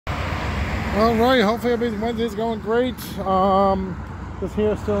All right, hopefully Wednesday's going great. Just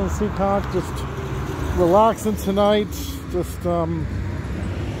here still in Seacock, just relaxing tonight. Just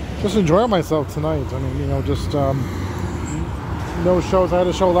enjoying myself tonight. I mean, you know, just no shows. I had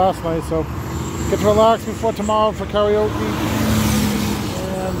a show last night, so get to relax before tomorrow for karaoke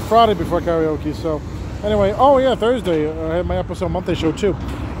and Friday before karaoke. So anyway, oh yeah, Thursday I had my episode Monday show too.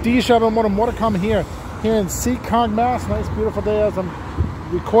 Shap and more to come here in Seacock, Mass. Nice beautiful day as I'm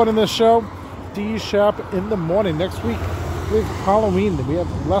recording this show. Shap in the morning. Next week we have Halloween. We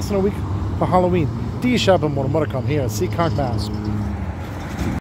have less than a week for Halloween. Shap and more to come here in Seacock, Mass.